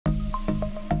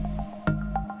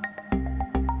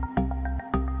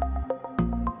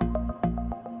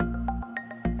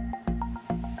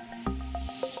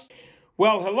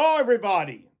Well, hello,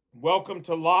 everybody. Welcome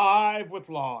to Live with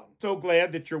Lon. So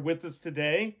glad that you're with us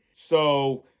today.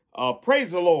 So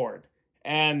praise the Lord.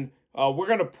 And we're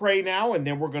going to pray now, and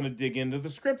then we're going to dig into the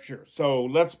scripture. So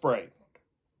let's pray.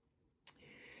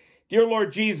 Dear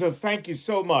Lord Jesus, thank you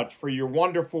so much for your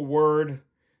wonderful word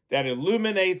that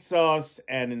illuminates us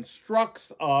and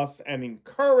instructs us and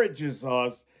encourages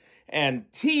us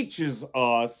and teaches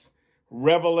us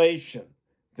revelation.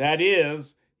 That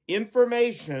is,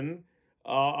 information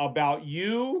about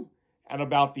you and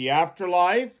about the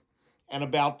afterlife and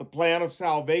about the plan of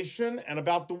salvation and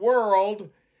about the world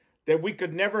that we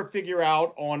could never figure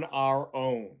out on our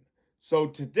own. So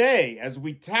today, as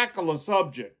we tackle a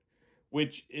subject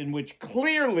in which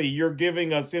clearly you're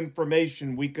giving us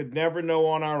information we could never know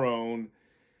on our own,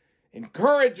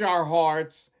 encourage our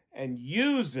hearts and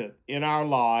use it in our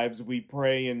lives, we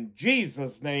pray in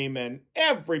Jesus' name. And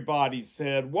everybody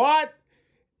said, what?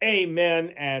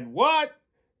 Amen and what?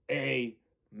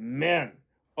 Amen.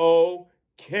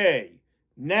 Okay.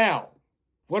 Now,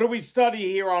 what do we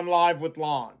study here on Live with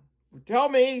Lon? Tell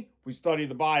me, we study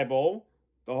the Bible,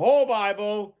 the whole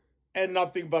Bible, and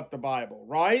nothing but the Bible,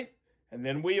 right? And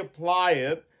then we apply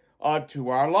it to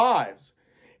our lives.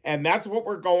 And that's what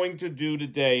we're going to do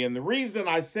today. And the reason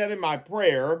I said in my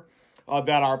prayer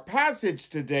that our passage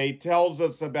today tells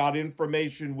us about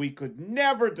information we could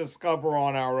never discover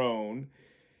on our own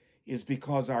is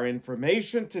because our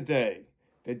information today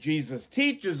that Jesus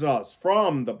teaches us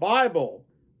from the Bible,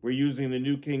 we're using the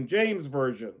New King James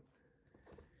Version,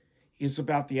 is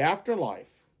about the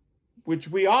afterlife, which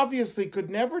we obviously could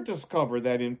never discover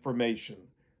that information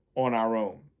on our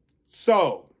own.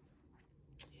 So,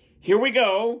 here we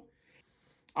go.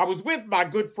 I was with my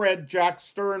good friend Jack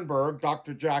Sternberg,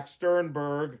 Dr. Jack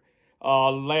Sternberg,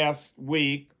 last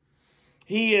week.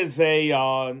 He is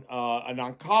an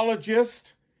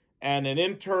oncologist and an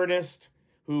internist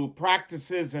who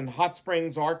practices in Hot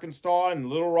Springs, Arkansas, and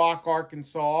Little Rock,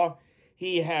 Arkansas.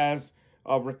 He has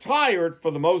retired for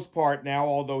the most part now,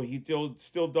 although he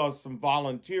still does some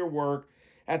volunteer work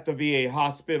at the VA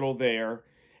hospital there.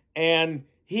 And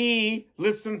he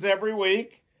listens every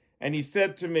week, and he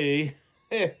said to me,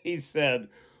 he said,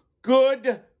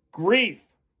 good grief,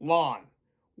 Lon,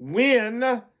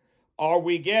 when are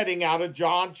we getting out of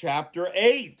John chapter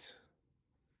 8?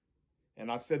 And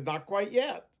I said, not quite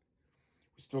yet.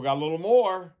 We still got a little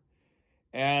more.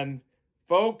 And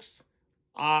folks,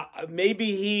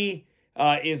 maybe he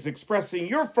is expressing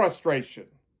your frustration.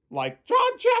 Like,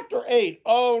 John chapter 8,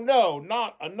 oh no,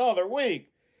 not another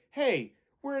week. Hey,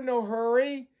 we're in no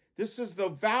hurry. This is the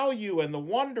value and the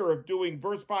wonder of doing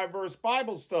verse-by-verse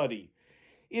Bible study,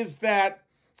 is that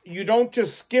you don't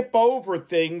just skip over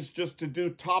things just to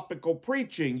do topical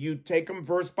preaching. You take them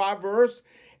verse by verse,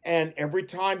 and every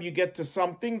time you get to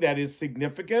something that is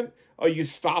significant, you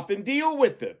stop and deal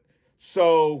with it.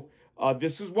 So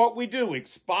this is what we do: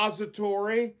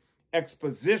 expository,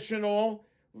 expositional,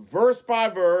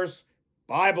 verse-by-verse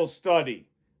Bible study.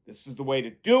 This is the way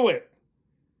to do it.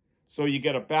 So you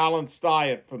get a balanced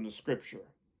diet from the scripture.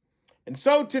 And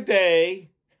so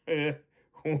today, we're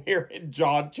in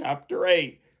John chapter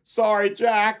 8. Sorry,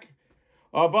 Jack,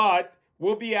 but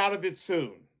we'll be out of it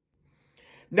soon.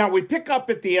 Now, we pick up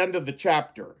at the end of the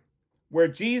chapter where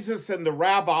Jesus and the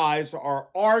rabbis are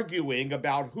arguing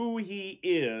about who he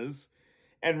is.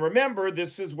 And remember,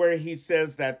 this is where he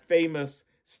says that famous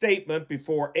statement,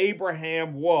 before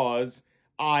Abraham was,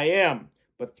 I am.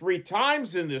 But 3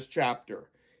 times in this chapter,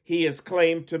 he is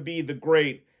claimed to be the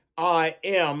great I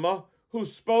am who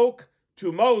spoke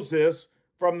to Moses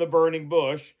from the burning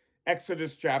bush,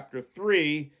 Exodus chapter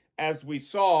 3, as we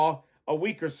saw a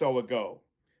week or so ago.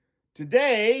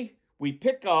 Today, we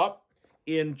pick up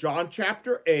in John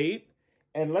chapter 8,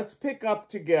 and let's pick up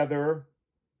together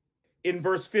in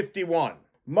verse 51.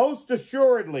 Most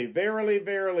assuredly, verily,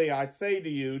 verily, I say to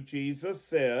you, Jesus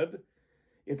said,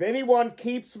 if anyone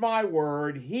keeps my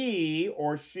word, he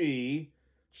or she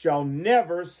shall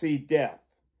never see death.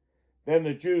 Then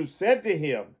the Jews said to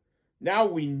him, now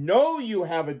we know you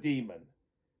have a demon.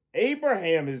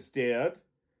 Abraham is dead,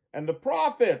 and the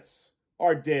prophets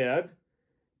are dead,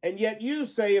 and yet you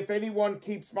say, if anyone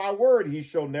keeps my word, he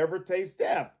shall never taste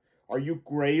death. Are you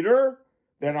greater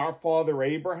than our father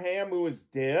Abraham, who is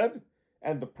dead,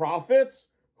 and the prophets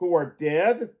who are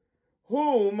dead?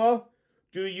 Whom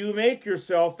do you make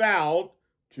yourself out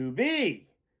to be?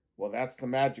 Well, that's the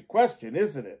magic question,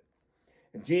 isn't it?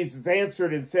 And Jesus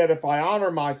answered and said, if I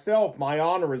honor myself, my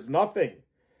honor is nothing.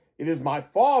 It is my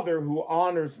Father who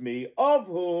honors me, of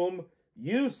whom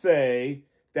you say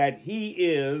that he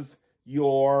is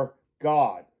your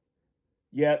God.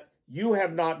 Yet you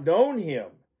have not known him,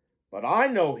 but I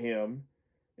know him.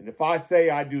 And if I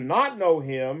say I do not know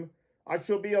him, I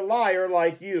shall be a liar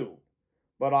like you.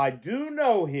 But I do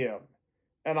know him,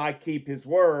 and I keep his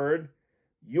word.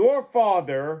 Your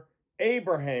father,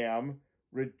 Abraham,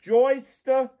 rejoiced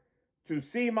to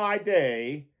see my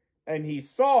day, and he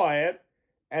saw it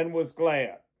and was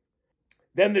glad.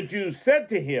 Then the Jews said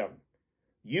to him,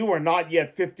 You are not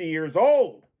yet 50 years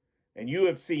old, and you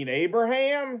have seen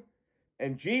Abraham?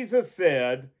 And Jesus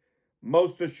said,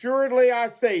 Most assuredly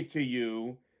I say to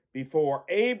you, before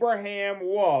Abraham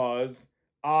was,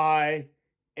 I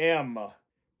am. But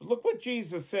look what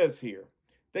Jesus says here.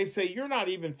 They say, You're not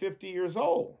even 50 years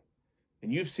old,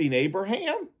 and you've seen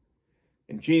Abraham?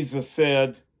 And Jesus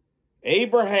said,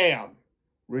 Abraham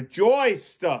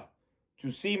rejoiced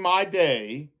to see my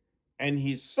day, and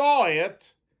he saw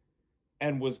it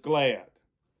and was glad.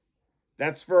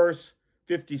 That's verse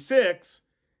 56,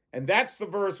 and that's the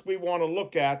verse we want to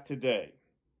look at today.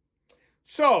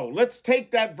 So let's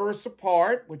take that verse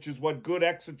apart, which is what good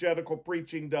exegetical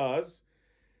preaching does.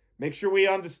 Make sure we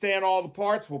understand all the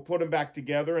parts. We'll put them back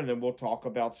together, and then we'll talk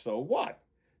about so what.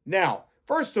 Now,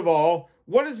 first of all,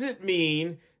 what does it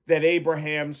mean that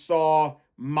Abraham saw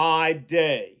my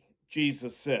day,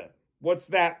 Jesus said? What's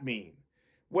that mean?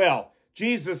 Well,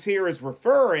 Jesus here is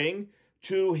referring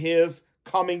to his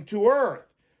coming to earth,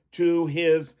 to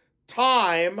his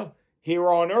time here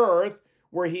on earth,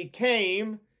 where he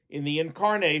came in the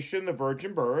incarnation, the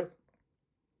virgin birth,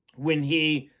 when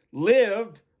he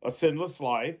lived a sinless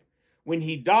life, when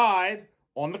he died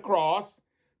on the cross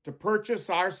to purchase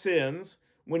our sins,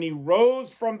 when he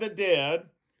rose from the dead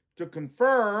to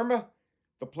confirm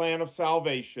the plan of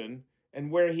salvation, and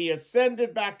where he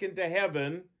ascended back into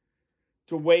heaven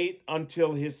to wait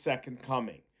until his second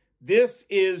coming. This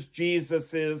is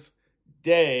Jesus's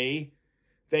day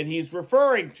that he's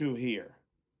referring to here.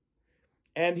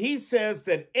 And he says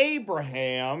that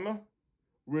Abraham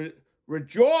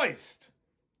rejoiced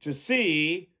to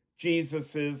see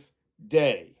Jesus's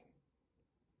day.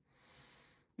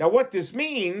 Now, what this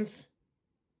means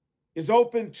is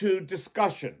open to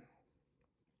discussion.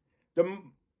 The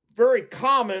very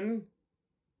common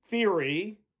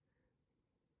theory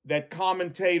that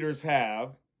commentators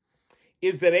have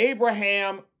is that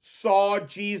Abraham saw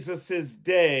Jesus's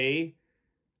day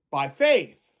by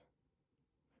faith.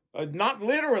 Not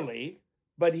literally,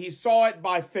 but he saw it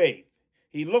by faith.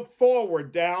 He looked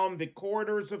forward down the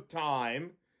corridors of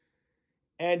time,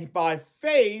 and by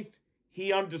faith,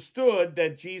 he understood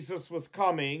that Jesus was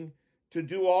coming to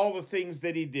do all the things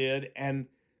that he did and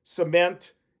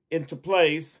cement into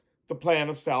place the plan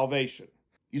of salvation.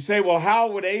 You say, well,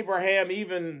 how would Abraham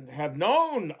even have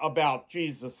known about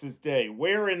Jesus' day?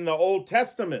 Where in the Old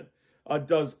Testament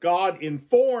does God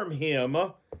inform him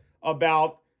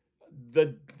about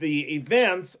the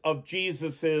events of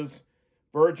Jesus'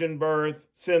 virgin birth,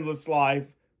 sinless life,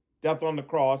 death on the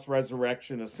cross,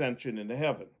 resurrection, ascension into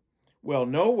heaven? Well,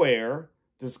 nowhere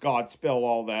does God spell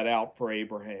all that out for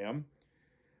Abraham.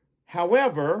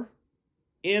 However,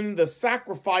 in the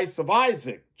sacrifice of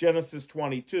Isaac, Genesis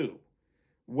 22,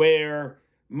 where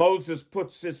Moses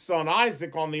puts his son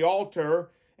Isaac on the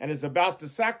altar and is about to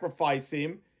sacrifice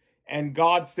him, and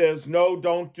God says, no,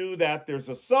 don't do that. There's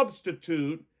a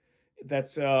substitute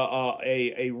that's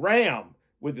a ram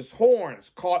with his horns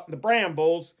caught in the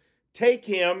brambles. Take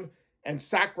him and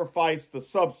sacrifice the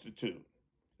substitute.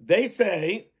 They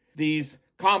say, these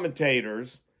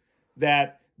commentators,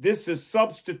 that this is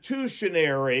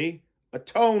substitutionary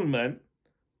atonement,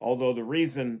 although the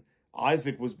reason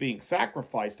Isaac was being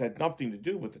sacrificed had nothing to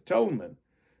do with atonement,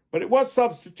 but it was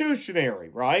substitutionary,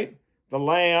 right? The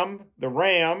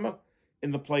ram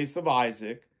in the place of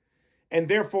Isaac. And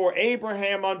therefore,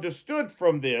 Abraham understood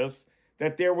from this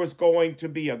that there was going to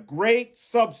be a great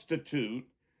substitute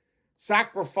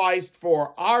sacrificed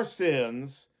for our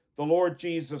sins, the Lord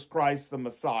Jesus Christ, the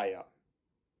Messiah.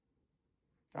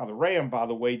 Now, the ram, by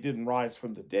the way, didn't rise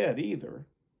from the dead either.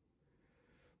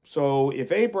 So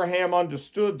if Abraham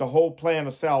understood the whole plan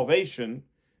of salvation,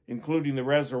 including the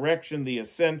resurrection, the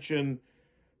ascension,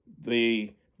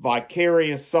 the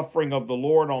vicarious suffering of the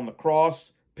Lord on the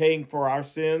cross, paying for our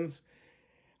sins,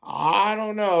 I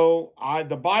don't know.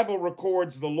 The Bible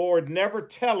records the Lord never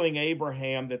telling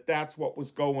Abraham that that's what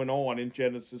was going on in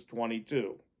Genesis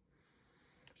 22.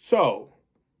 So,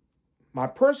 my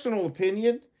personal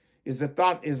opinion is that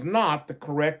that is not the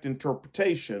correct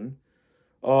interpretation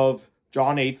of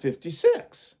John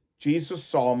 8:56. Jesus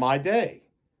saw my day.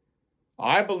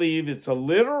 I believe it's a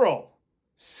literal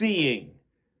seeing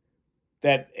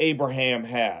that Abraham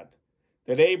had.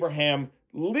 That Abraham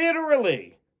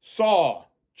literally saw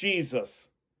Jesus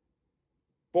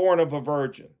born of a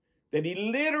virgin. That he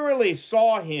literally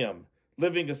saw him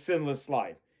living a sinless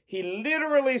life. He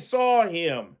literally saw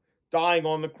him dying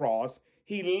on the cross.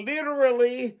 He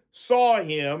literally saw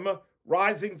him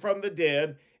rising from the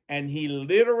dead, and he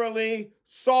literally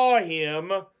saw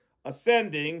him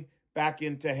ascending back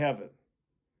into heaven.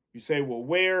 You say, well,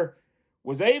 where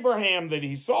was Abraham that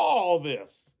he saw all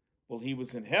this? Well, he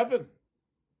was in heaven,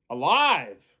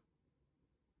 alive.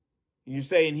 You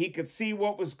say, and he could see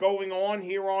what was going on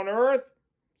here on earth?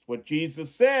 That's what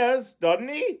Jesus says, doesn't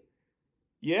he?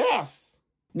 Yes.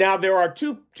 Now, there are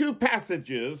two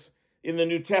passages in the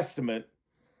New Testament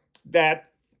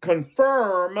that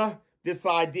confirm this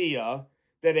idea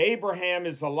that Abraham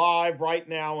is alive right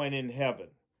now and in heaven.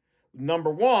 Number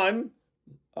one,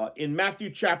 in Matthew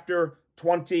chapter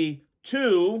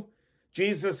 22,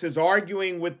 Jesus is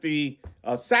arguing with the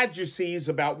Sadducees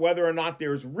about whether or not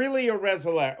there's really a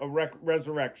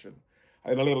resurrection,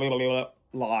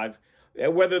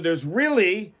 whether there's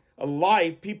really a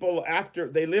life, people after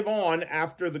they live on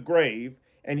after the grave.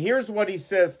 And here's what he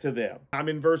says to them. I'm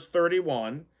in verse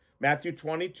 31, Matthew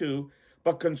 22.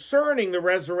 But concerning the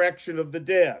resurrection of the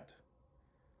dead,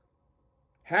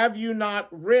 have you not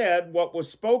read what was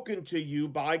spoken to you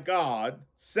by God,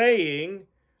 saying,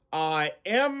 I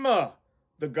am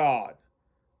the God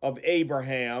of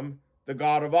Abraham, the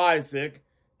God of Isaac,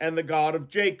 and the God of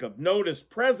Jacob? Notice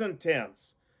present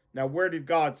tense. Now, where did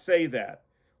God say that?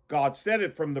 God said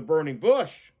it from the burning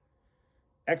bush.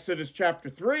 Exodus chapter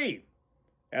 3.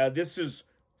 This is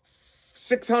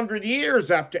 600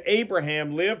 years after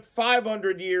Abraham lived,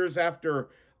 500 years after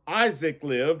Isaac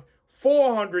lived,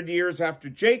 400 years after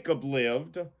Jacob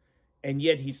lived, and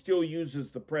yet he still uses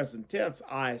the present tense.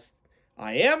 I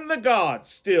am the God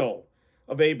still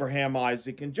of Abraham,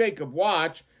 Isaac, and Jacob.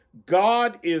 Watch,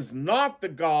 God is not the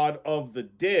God of the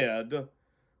dead,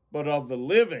 but of the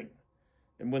living.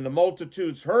 And when the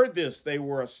multitudes heard this, they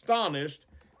were astonished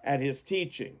at his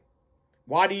teaching.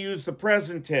 Why do you use the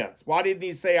present tense? Why didn't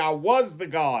he say, I was the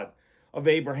God of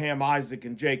Abraham, Isaac,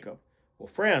 and Jacob? Well,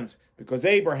 friends, because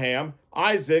Abraham,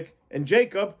 Isaac, and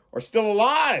Jacob are still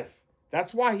alive.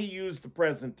 That's why he used the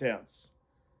present tense.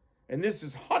 And this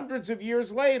is hundreds of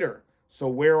years later. So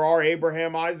where are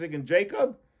Abraham, Isaac, and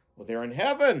Jacob? Well, they're in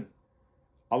heaven,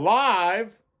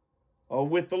 alive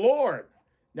with the Lord.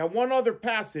 Now, one other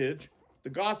passage, the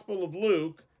Gospel of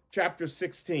Luke, chapter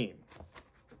 16.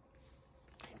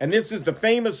 And this is the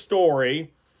famous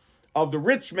story of the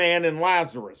rich man and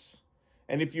Lazarus.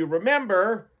 And if you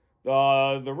remember,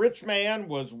 the rich man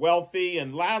was wealthy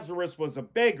and Lazarus was a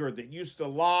beggar that used to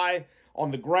lie on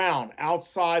the ground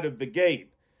outside of the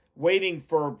gate, waiting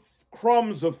for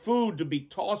crumbs of food to be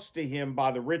tossed to him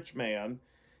by the rich man.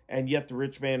 And yet the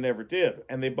rich man never did.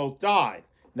 And they both died.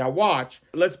 Now watch.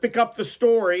 Let's pick up the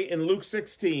story in Luke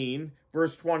 16,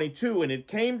 verse 22. And it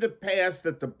came to pass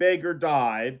that the beggar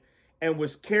died and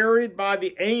was carried by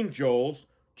the angels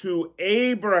to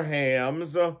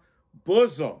Abraham's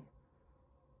bosom,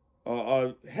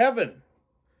 heaven.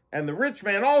 And the rich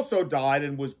man also died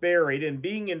and was buried, and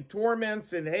being in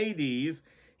torments in Hades,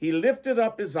 he lifted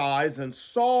up his eyes and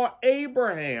saw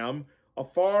Abraham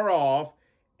afar off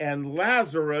and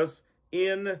Lazarus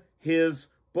in his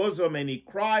bosom. And he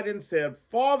cried and said,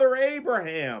 Father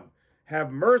Abraham, have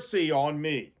mercy on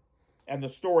me. And the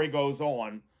story goes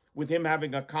on with him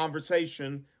having a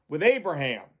conversation with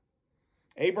Abraham.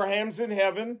 Abraham's in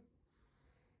heaven,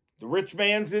 the rich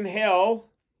man's in hell,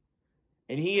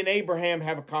 and he and Abraham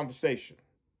have a conversation.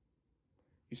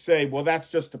 You say, well, that's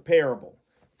just a parable.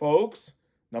 Folks,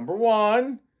 number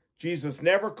one, Jesus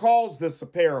never calls this a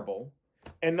parable.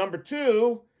 And number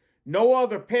two, no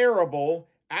other parable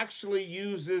actually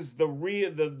uses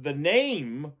the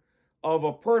name of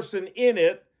a person in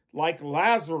it, like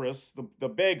Lazarus, the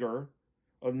beggar.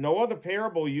 No other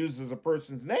parable uses a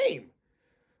person's name.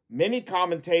 Many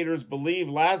commentators believe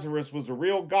Lazarus was a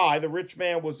real guy, the rich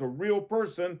man was a real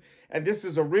person, and this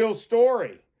is a real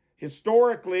story,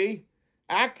 historically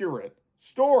accurate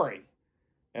story,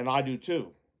 and I do too.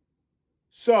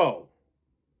 So,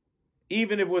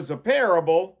 even if it was a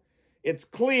parable, it's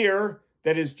clear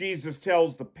that as Jesus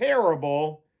tells the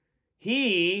parable,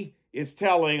 he is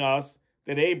telling us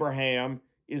that Abraham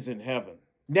is in heaven.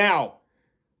 Now,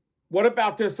 what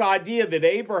about this idea that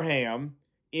Abraham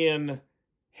in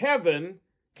heaven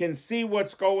can see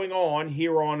what's going on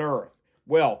here on earth?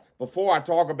 Well, before I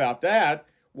talk about that,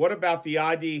 what about the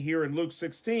idea here in Luke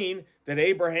 16 that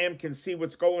Abraham can see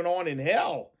what's going on in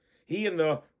hell? He and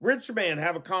the rich man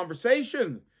have a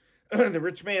conversation. The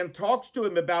rich man talks to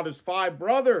him about his 5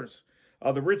 brothers.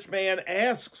 The rich man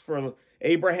asks for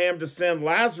Abraham to send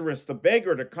Lazarus, the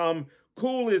beggar, to come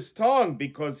cool his tongue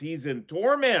because he's in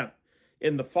torment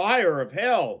in the fire of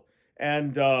hell.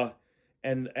 And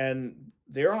and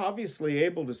they're obviously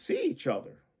able to see each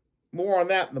other. More on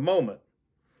that in a moment.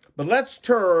 But let's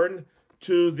turn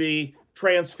to the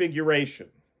transfiguration.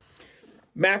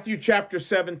 Matthew chapter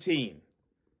 17,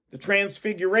 the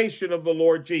transfiguration of the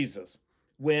Lord Jesus,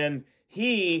 when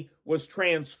he was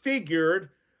transfigured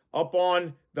up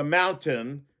on the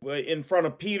mountain in front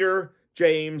of Peter,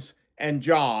 James, and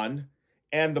John.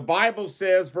 And the Bible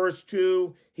says, verse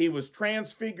 2, he was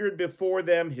transfigured before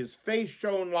them, his face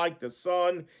shone like the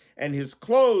sun, and his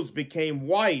clothes became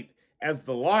white as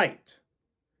the light.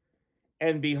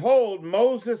 And behold,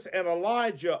 Moses and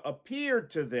Elijah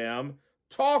appeared to them,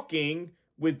 talking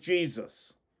with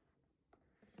Jesus.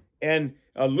 And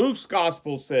Luke's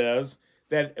gospel says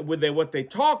that what they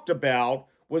talked about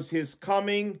was his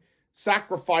coming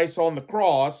sacrifice on the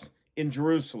cross in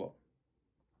Jerusalem.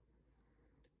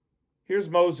 Here's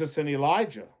Moses and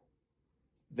Elijah.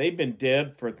 They've been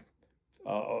dead for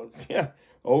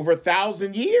over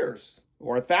 1,000 years,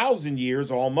 or 1,000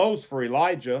 years almost for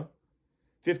Elijah,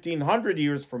 1,500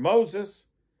 years for Moses,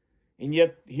 and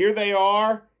yet here they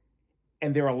are,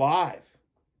 and they're alive,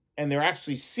 and they're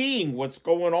actually seeing what's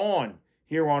going on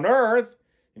here on earth.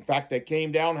 In fact, they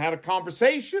came down and had a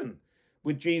conversation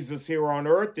with Jesus here on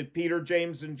earth that Peter,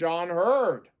 James, and John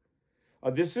heard.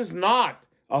 This is not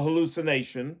a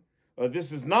hallucination.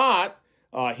 This is not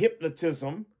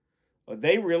hypnotism.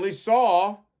 They really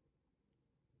saw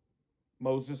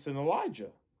Moses and Elijah.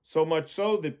 So much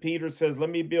so that Peter says, let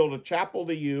me build a chapel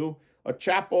to you, a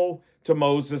chapel to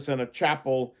Moses, and a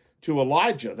chapel to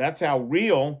Elijah. That's how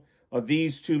real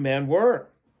these two men were.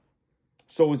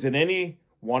 So is it any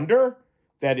wonder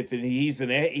that if he's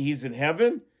in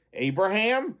heaven,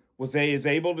 Abraham is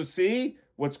able to see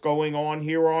what's going on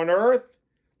here on earth?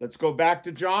 Let's go back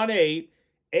to John 8.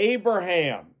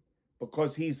 Abraham,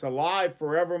 because he's alive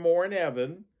forevermore in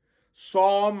heaven,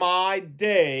 saw my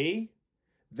day,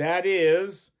 that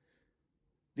is,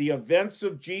 the events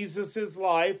of Jesus'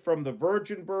 life from the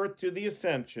virgin birth to the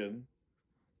ascension.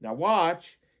 Now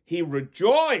watch, he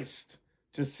rejoiced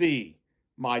to see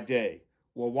my day.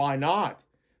 Well, why not?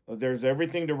 There's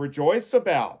everything to rejoice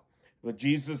about. But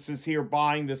Jesus is here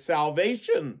buying the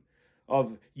salvation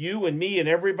of you and me and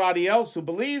everybody else who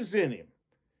believes in him.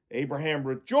 Abraham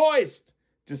rejoiced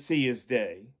to see his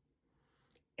day,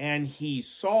 and he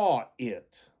saw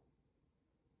it.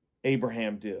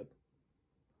 Abraham did.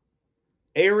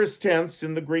 Aorist tense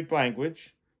in the Greek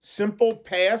language, simple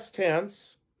past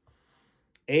tense.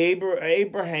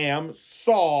 Abraham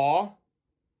saw,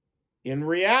 in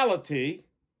reality,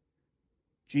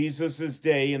 Jesus'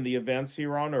 day and the events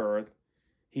here on earth.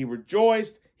 He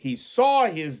rejoiced, he saw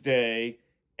his day,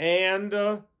 and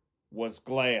was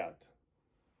glad,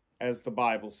 as the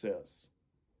Bible says.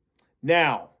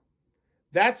 Now,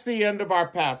 that's the end of our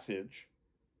passage,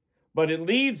 but it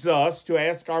leads us to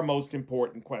ask our most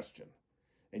important question.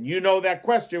 And you know that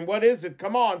question. What is it?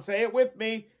 Come on, say it with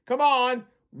me. Come on.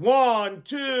 1,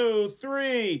 2,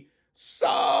 3.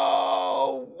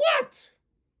 So what?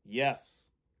 Yes.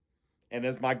 And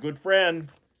as my good friend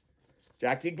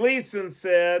Jackie Gleason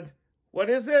said, what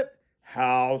is it?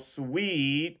 How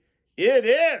sweet it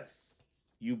is.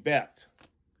 You bet.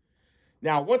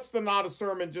 Now, what's the not a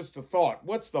sermon, just a thought?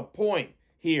 What's the point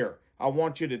here I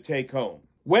want you to take home?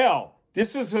 Well,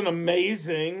 this is an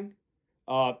amazing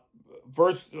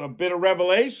verse, a bit of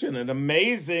revelation, an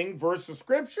amazing verse of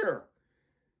Scripture.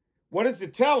 What does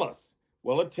it tell us?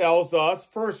 Well, it tells us,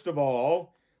 first of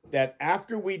all, that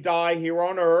after we die here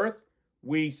on earth,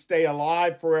 we stay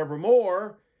alive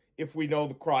forevermore if we know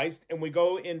the Christ, and we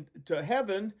go into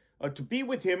heaven to be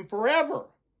with him forever.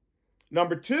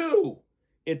 Number 2,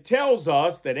 it tells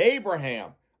us that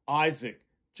Abraham, Isaac,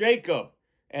 Jacob,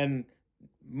 and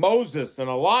Moses and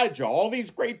Elijah, all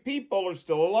these great people are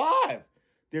still alive.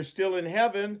 They're still in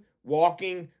heaven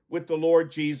walking with the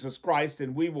Lord Jesus Christ,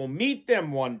 and we will meet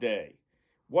them one day.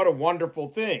 What a wonderful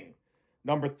thing.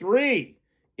 Number 3,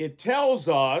 it tells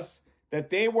us that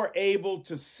they were able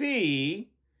to see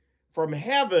from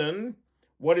heaven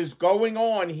what is going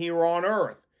on here on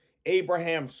earth.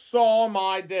 Abraham saw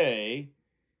my day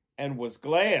and was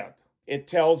glad. It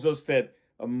tells us that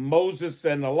Moses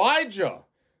and Elijah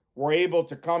were able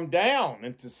to come down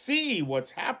and to see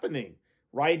what's happening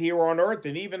right here on earth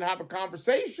and even have a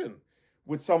conversation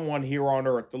with someone here on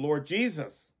earth, the Lord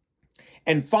Jesus.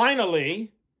 And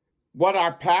finally, what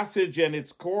our passage and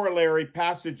its corollary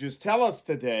passages tell us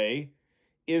today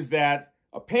is that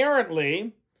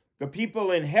apparently the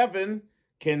people in heaven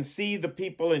can see the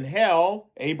people in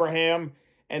hell. Abraham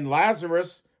and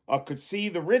Lazarus could see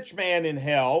the rich man in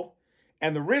hell,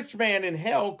 and the rich man in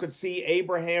hell could see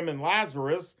Abraham and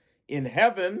Lazarus in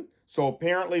heaven. So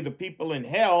apparently the people in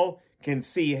hell can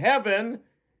see heaven.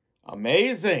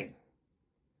 Amazing.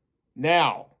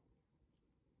 Now,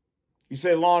 you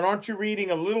say, Lon, aren't you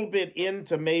reading a little bit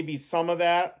into maybe some of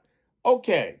that?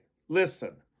 Okay,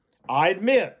 listen. I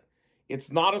admit it's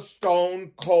not a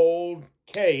stone cold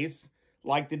case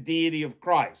like the deity of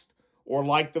Christ, or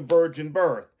like the virgin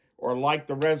birth, or like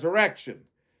the resurrection.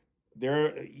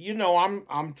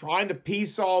 I'm trying to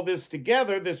piece all this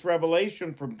together, this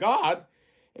revelation from God,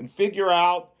 and figure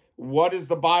out what is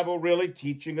the Bible really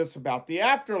teaching us about the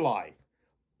afterlife.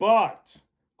 But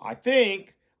I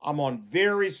think I'm on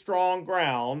very strong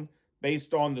ground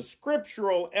based on the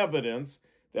scriptural evidence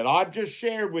that I've just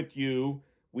shared with you.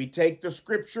 We take the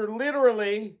scripture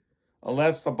literally,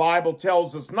 unless the Bible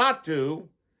tells us not to,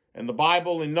 and the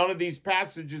Bible in none of these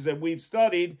passages that we've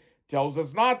studied tells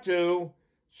us not to.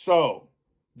 So,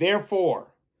 therefore,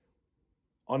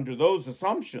 under those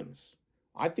assumptions,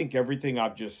 I think everything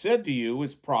I've just said to you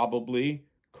is probably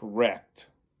correct.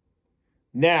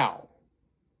 Now,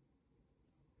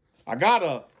 I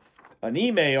got an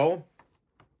email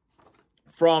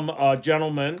from a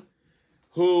gentleman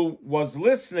who was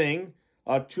listening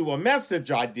to a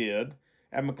message I did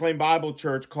at McLean Bible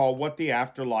Church called What the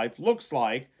Afterlife Looks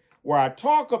Like, where I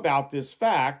talk about this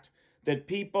fact that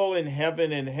people in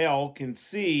heaven and hell can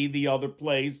see the other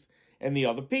place and the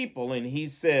other people. And he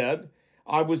said,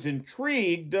 I was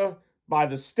intrigued by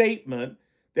the statement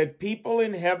that people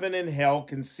in heaven and hell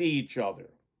can see each other.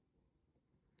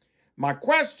 My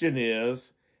question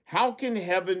is, how can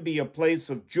heaven be a place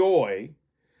of joy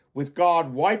with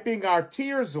God wiping our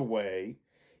tears away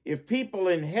if people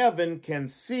in heaven can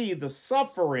see the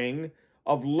suffering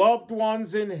of loved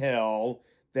ones in hell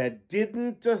that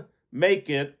didn't make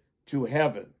it to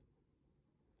heaven?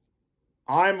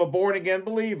 I'm a born-again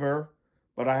believer,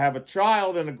 but I have a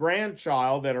child and a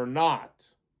grandchild that are not.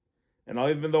 And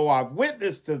even though I've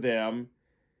witnessed to them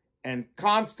and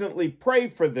constantly pray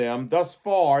for them, thus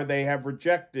far they have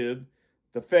rejected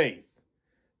the faith.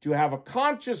 To have a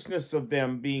consciousness of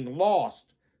them being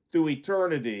lost through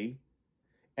eternity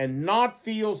and not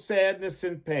feel sadness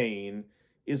and pain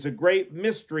is a great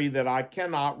mystery that I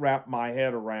cannot wrap my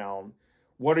head around.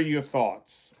 What are your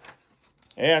thoughts?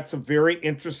 That's a very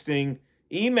interesting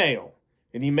email,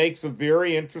 and he makes a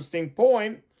very interesting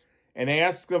point and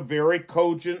asks a very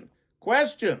cogent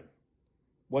question.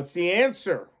 What's the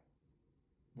answer?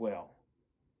 Well,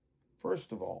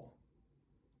 first of all,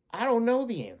 I don't know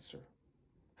the answer.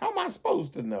 How am I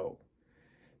supposed to know?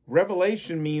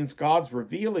 Revelation means God's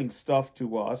revealing stuff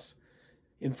to us,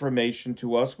 information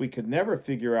to us we could never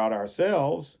figure out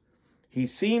ourselves. He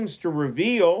seems to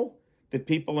reveal that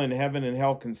people in heaven and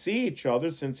hell can see each other,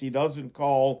 since he doesn't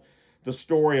call the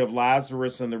story of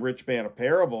Lazarus and the rich man a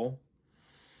parable.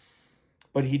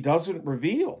 But he doesn't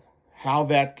reveal how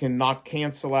that cannot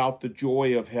cancel out the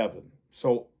joy of heaven.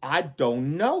 So I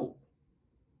don't know,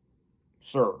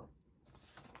 sir.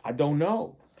 I don't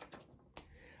know.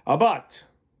 But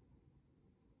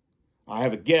I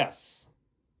have a guess,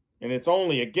 and it's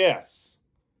only a guess,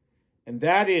 and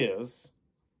that is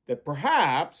that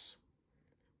perhaps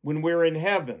when we're in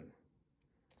heaven,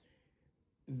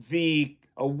 the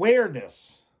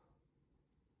awareness,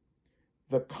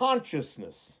 the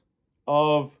consciousness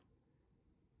of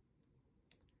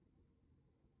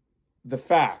the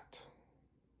fact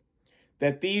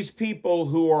that these people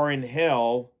who are in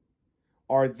hell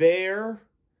are there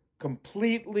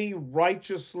completely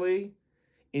righteously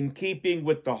in keeping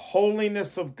with the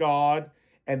holiness of God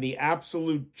and the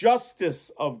absolute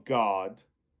justice of God,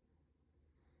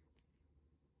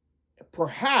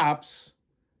 perhaps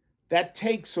that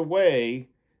takes away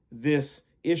this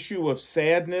issue of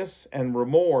sadness and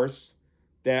remorse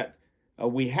that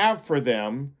we have for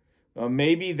them.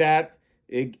 Maybe that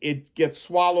it gets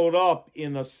swallowed up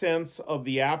in a sense of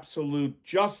the absolute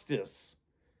justice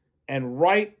and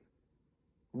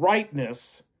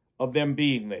rightness of them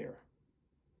being there.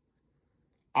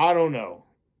 I don't know.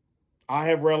 I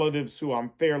have relatives who I'm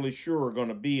fairly sure are going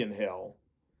to be in hell,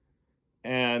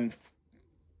 and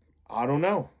I don't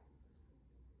know.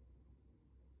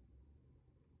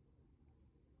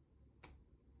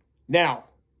 Now,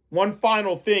 one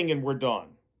final thing and we're done.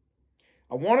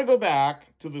 I want to go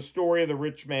back to the story of the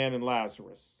rich man and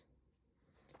Lazarus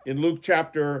in Luke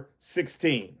chapter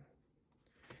 16.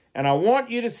 And I want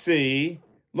you to see,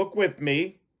 look with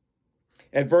me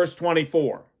at verse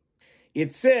 24.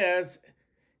 It says,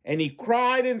 and he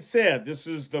cried and said, this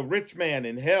is the rich man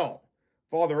in hell,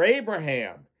 Father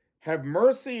Abraham, have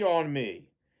mercy on me,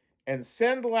 and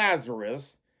send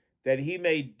Lazarus that he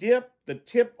may dip the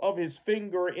tip of his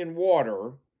finger in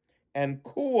water and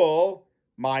cool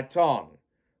my tongue,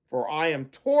 for I am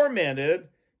tormented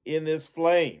in this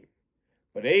flame.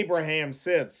 But Abraham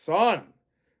said, Son,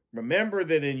 remember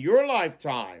that in your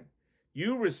lifetime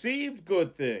you received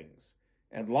good things,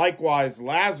 and likewise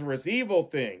Lazarus evil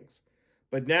things.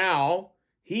 But now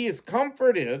he is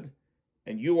comforted,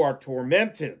 and you are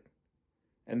tormented.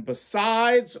 And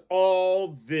besides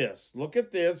all this, look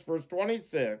at this, verse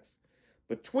 26,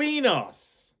 between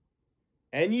us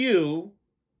and you,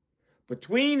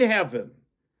 between heaven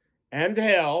and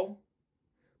hell,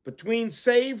 between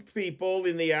saved people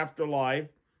in the afterlife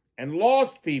and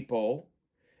lost people,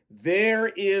 there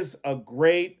is a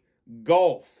great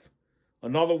gulf.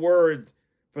 Another word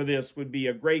for this would be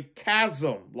a great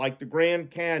chasm, like the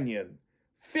Grand Canyon,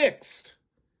 fixed,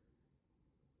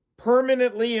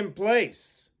 permanently in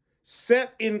place,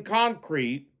 set in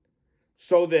concrete,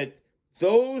 so that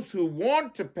those who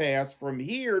want to pass from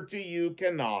here to you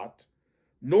cannot,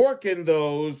 nor can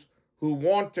those who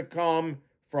want to come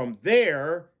from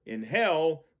there in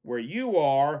hell where you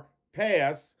are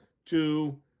pass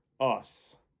to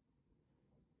us.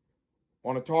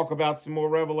 Want to talk about some more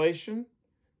revelation?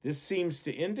 This seems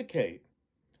to indicate,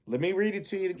 let me read it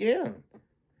to you again,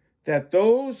 that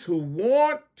those who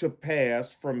want to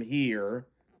pass from here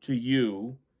to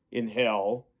you in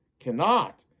hell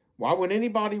cannot. Why would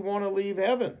anybody want to leave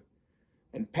heaven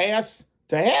and pass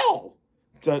to hell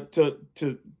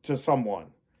to someone?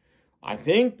 I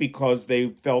think because they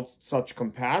felt such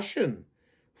compassion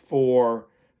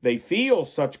they feel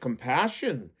such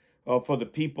compassion for the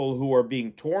people who are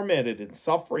being tormented and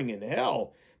suffering in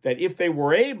hell, that if they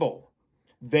were able,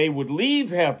 they would leave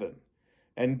heaven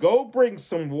and go bring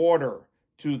some water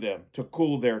to them to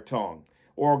cool their tongue,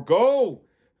 or go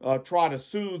try to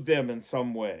soothe them in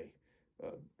some way,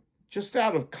 just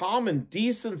out of common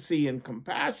decency and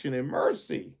compassion and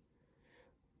mercy.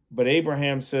 But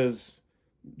Abraham says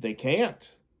they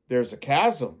can't. There's a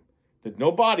chasm that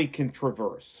nobody can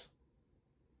traverse.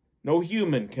 No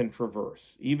human can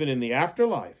traverse, even in the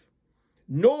afterlife.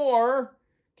 Nor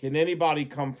can anybody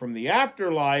come from the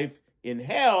afterlife in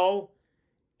hell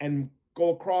and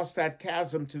go across that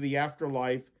chasm to the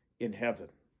afterlife in heaven.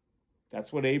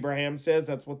 That's what Abraham says.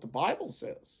 That's what the Bible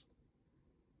says.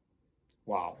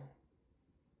 Wow.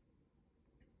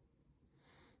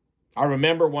 I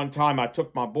remember one time I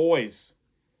took my boys,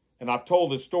 and I've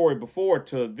told this story before,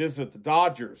 to visit the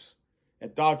Dodgers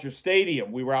at Dodger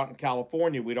Stadium. We were out in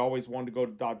California. We'd always wanted to go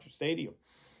to Dodger Stadium.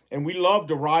 And we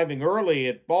loved arriving early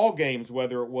at ball games,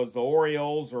 whether it was the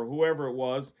Orioles or whoever it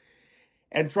was,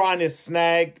 and trying to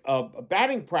snag a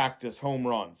batting practice home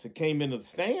runs that came into the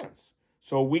stands.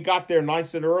 So we got there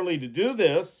nice and early to do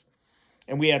this,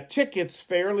 and we had tickets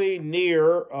fairly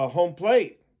near home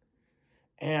plate.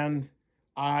 And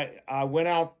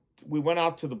we went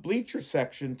out to the bleacher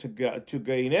section to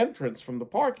gain entrance from the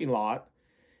parking lot.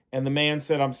 And the man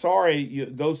said, I'm sorry,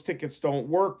 those tickets don't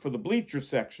work for the bleacher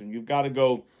section. You've got to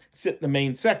go sit in the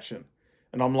main section.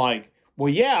 And I'm like,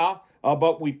 well, yeah,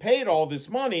 but we paid all this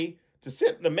money to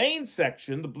sit in the main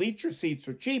section. The bleacher seats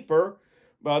are cheaper.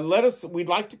 But we'd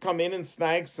like to come in and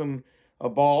snag some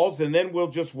balls, and then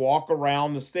we'll just walk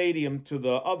around the stadium to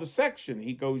the other section.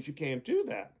 He goes, you can't do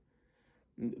that.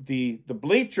 The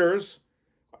bleachers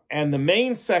and the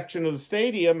main section of the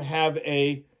stadium have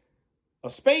a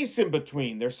space in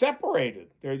between. They're separated.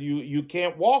 You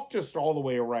can't walk just all the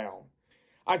way around.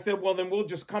 I said, well, then we'll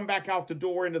just come back out the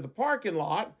door into the parking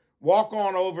lot, walk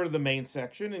on over to the main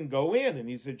section, and go in. And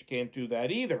he said, you can't do that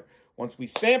either. Once we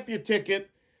stamp your ticket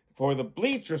for the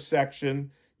bleacher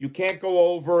section, you can't go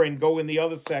over and go in the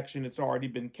other section. It's already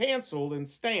been canceled and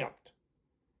stamped.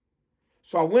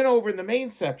 So I went over in the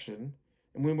main section,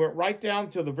 and we went right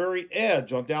down to the very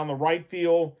edge, down the right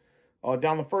field,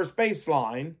 down the first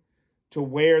baseline, to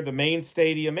where the main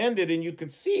stadium ended, and you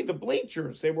could see the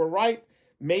bleachers. They were right,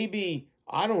 maybe,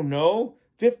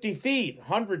 50 feet,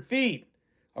 100 feet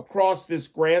across this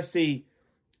grassy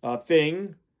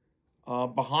thing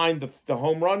behind the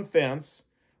home run fence.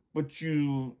 But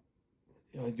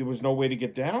there was no way to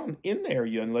get down in there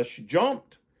unless you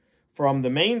jumped from the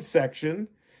main section.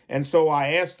 And so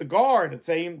I asked the guard the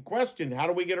same question, how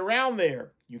do we get around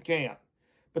there? You can't.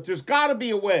 But there's got to be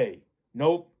a way.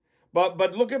 Nope.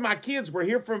 But look at my kids. We're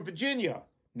here from Virginia.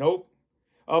 Nope.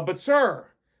 But sir,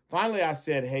 finally I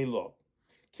said, hey, look,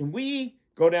 can we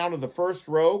go down to the first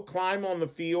row, climb on the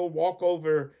field, walk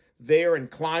over there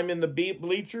and climb in the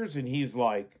bleachers? And he's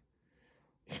like,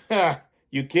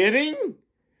 you kidding?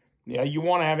 Yeah, you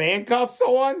want to have handcuffs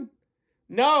on?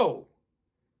 No.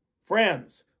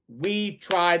 Friends, we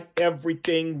tried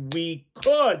everything we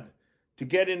could to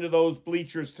get into those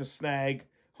bleachers to snag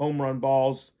home run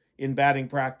balls in batting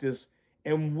practice,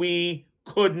 and we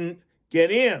couldn't get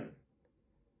in.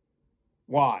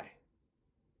 Why?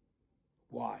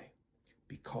 Why?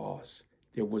 Because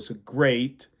there was a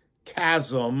great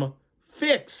chasm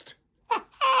fixed.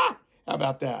 How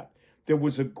about that? There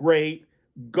was a great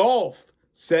gulf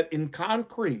set in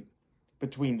concrete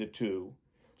between the two,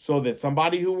 so that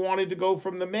somebody who wanted to go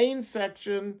from the main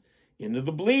section into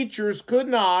the bleachers could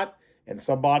not, and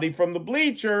somebody from the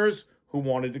bleachers who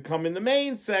wanted to come in the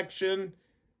main section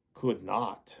could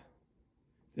not.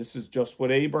 This is just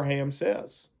what Abraham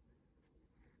says.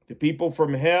 The people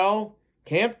from hell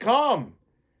can't come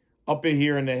up in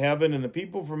here into heaven, and the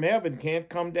people from heaven can't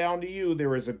come down to you.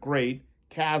 There is a great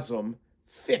chasm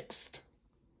fixed,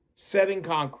 set in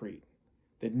concrete,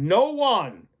 that no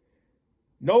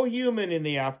human in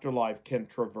the afterlife can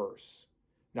traverse.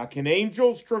 Now, can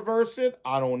angels traverse it?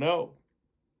 I don't know.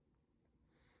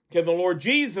 Can the Lord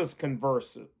Jesus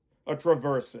traverse it?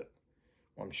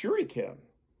 Well, I'm sure he can,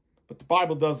 but the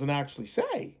Bible doesn't actually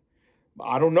say.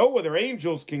 I don't know whether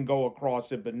angels can go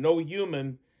across it, but no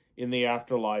human in the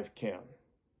afterlife can.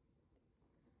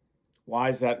 Why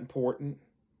is that important?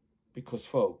 Because,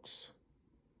 folks,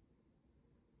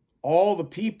 all the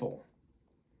people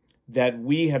that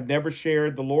we have never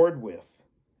shared the Lord with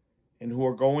and who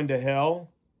are going to hell,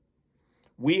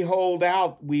 we hold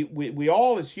out, we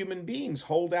all as human beings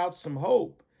hold out some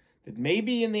hope that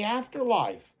maybe in the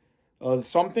afterlife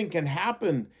something can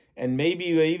happen, and maybe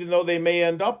even though they may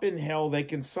end up in hell, they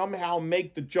can somehow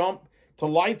make the jump to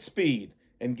light speed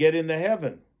and get into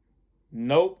heaven.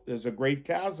 Nope, there's a great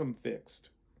chasm fixed.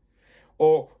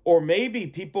 Or maybe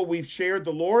people we've shared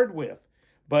the Lord with,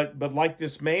 but like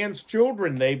this man's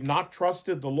children, they've not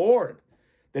trusted the Lord.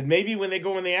 That maybe when they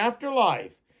go in the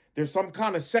afterlife, there's some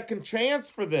kind of second chance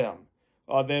for them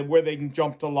where they can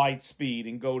jump to light speed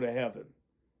and go to heaven.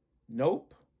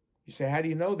 Nope. You say, how do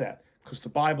you know that? Because the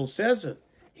Bible says it.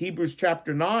 Hebrews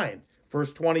chapter 9,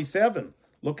 verse 27.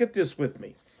 Look at this with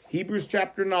me. Hebrews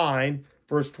chapter 9,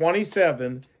 verse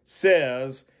 27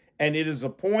 says, and it is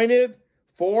appointed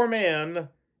for men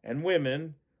and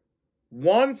women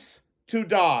once to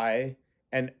die,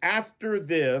 and after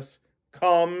this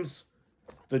comes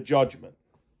the judgment.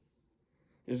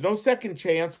 There's no second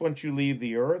chance once you leave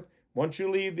the earth. Once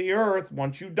you leave the earth,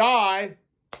 once you die,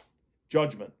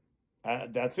 judgment.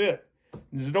 That's it.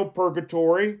 There's no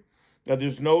purgatory.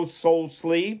 There's no soul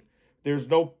sleep. There's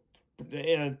no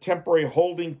temporary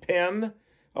holding pen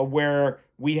where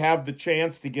we have the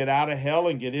chance to get out of hell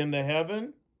and get into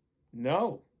heaven.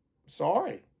 No,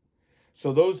 sorry.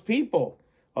 So those people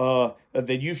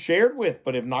that you've shared with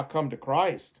but have not come to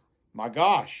Christ, my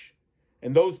gosh.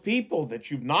 And those people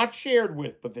that you've not shared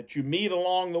with but that you meet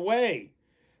along the way,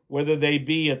 whether they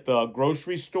be at the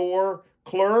grocery store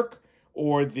clerk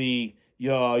or the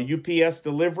UPS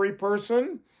delivery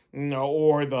person,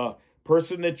 or the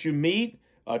person that you meet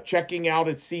checking out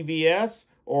at CVS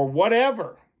or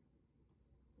whatever.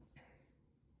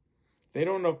 If they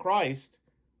don't know Christ,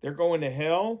 they're going to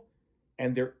hell,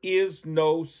 and there is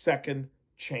no second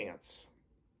chance.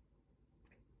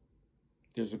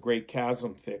 There's a great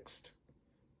chasm fixed.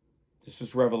 This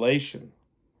is revelation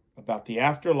about the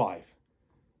afterlife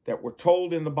that we're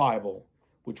told in the Bible,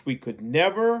 which we could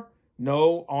never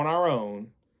know on our own,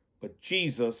 but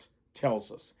Jesus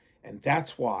tells us. And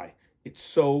that's why it's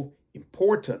so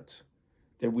important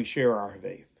that we share our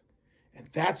faith. And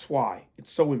that's why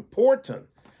it's so important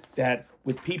that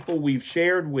with people we've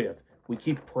shared with, we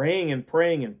keep praying and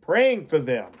praying and praying for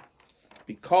them,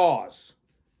 because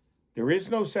there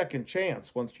is no second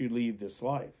chance once you leave this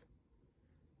life.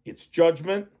 It's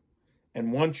judgment,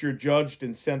 and once you're judged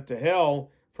and sent to hell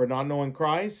for not knowing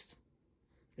Christ,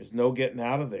 there's no getting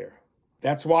out of there.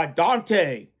 That's why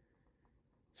Dante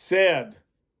said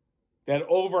that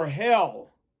over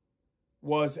hell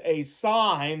was a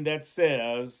sign that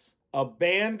says,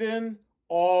 abandon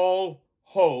all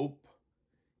hope,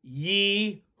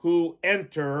 ye who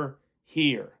enter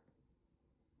here.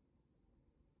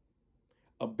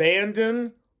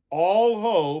 Abandon all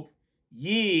hope,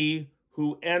 ye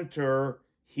who enter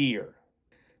here.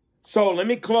 So let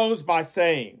me close by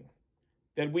saying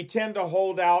that we tend to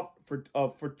hold out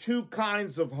for two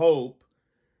kinds of hope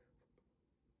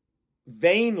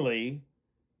vainly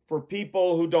for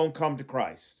people who don't come to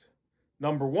Christ.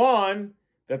 Number one,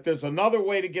 that there's another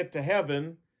way to get to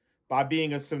heaven by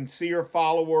being a sincere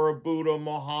follower of Buddha,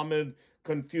 Muhammad,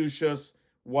 Confucius,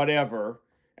 whatever.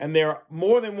 And there are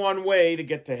more than one way to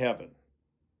get to heaven.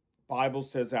 The Bible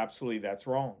says absolutely that's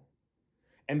wrong.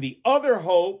 And the other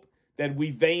hope that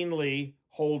we vainly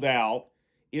hold out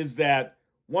is that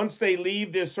once they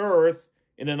leave this earth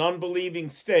in an unbelieving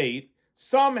state,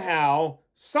 somehow,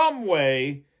 some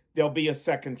way, there'll be a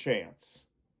second chance.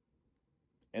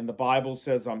 And the Bible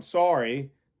says, I'm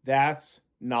sorry, that's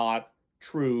not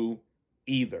true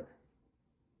either.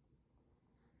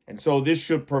 And so this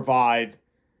should provide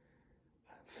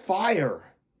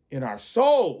fire in our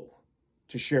soul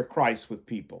to share Christ with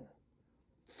people.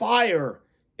 Fire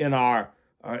in our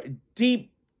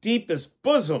deepest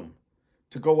bosom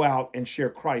to go out and share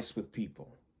Christ with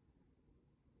people.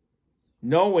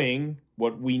 Knowing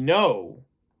what we know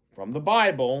from the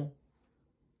Bible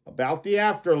about the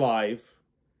afterlife,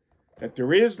 that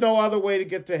there is no other way to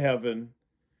get to heaven,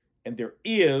 and there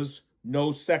is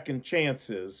no second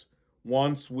chances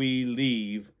once we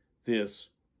leave this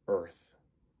earth.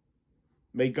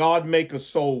 May God make us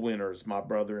soul winners, my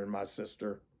brother and my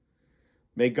sister.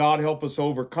 May God help us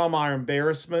overcome our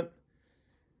embarrassment,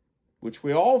 which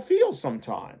we all feel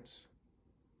sometimes,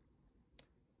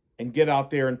 and get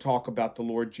out there and talk about the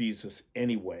Lord Jesus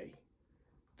anyway,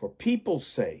 for people's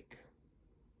sake,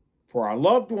 for our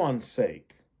loved ones'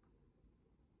 sake.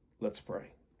 Let's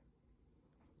pray.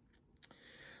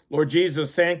 Lord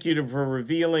Jesus, thank you for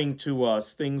revealing to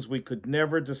us things we could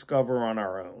never discover on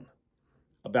our own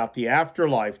about the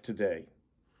afterlife today.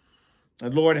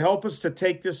 And Lord, help us to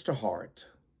take this to heart.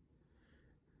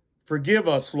 Forgive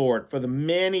us, Lord, for the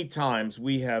many times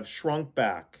we have shrunk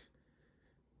back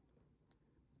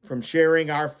from sharing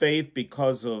our faith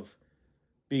because of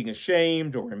being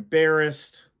ashamed or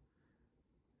embarrassed.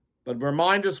 But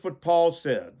remind us what Paul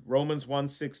said, Romans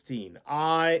 1:16,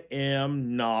 I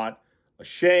am not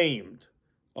ashamed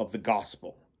of the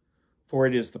gospel, for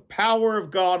it is the power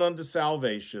of God unto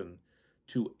salvation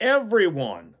to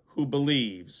everyone who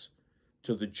believes,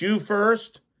 to the Jew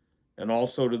first, and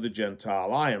also to the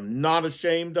Gentile. I am not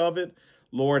ashamed of it.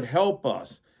 Lord, help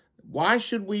us. Why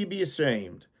should we be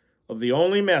ashamed of the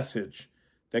only message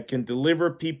that can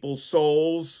deliver people's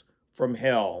souls from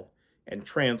hell and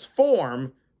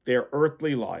transform their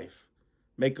earthly life?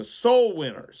 Make us soul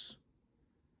winners.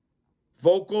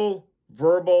 Vocal,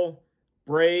 verbal,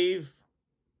 brave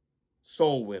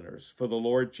soul winners for the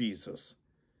Lord Jesus.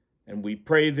 And we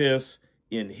pray this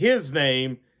in his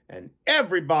name. And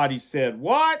everybody said,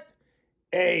 what?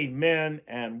 Amen.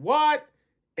 And what?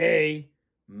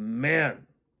 Amen.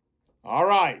 All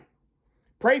right.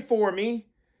 Pray for me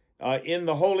in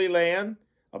the Holy Land.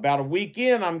 About a week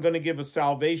in, I'm going to give a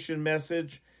salvation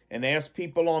message and ask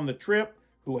people on the trip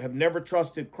who have never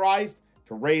trusted Christ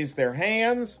to raise their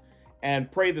hands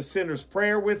and pray the sinner's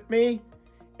prayer with me.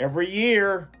 Every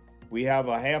year, we have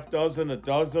a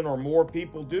dozen or more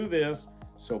people do this.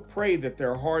 So pray that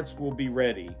their hearts will be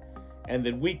ready and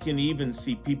that we can even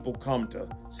see people come to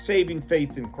saving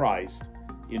faith in Christ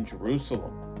in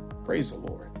Jerusalem. Praise the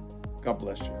Lord. God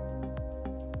bless you.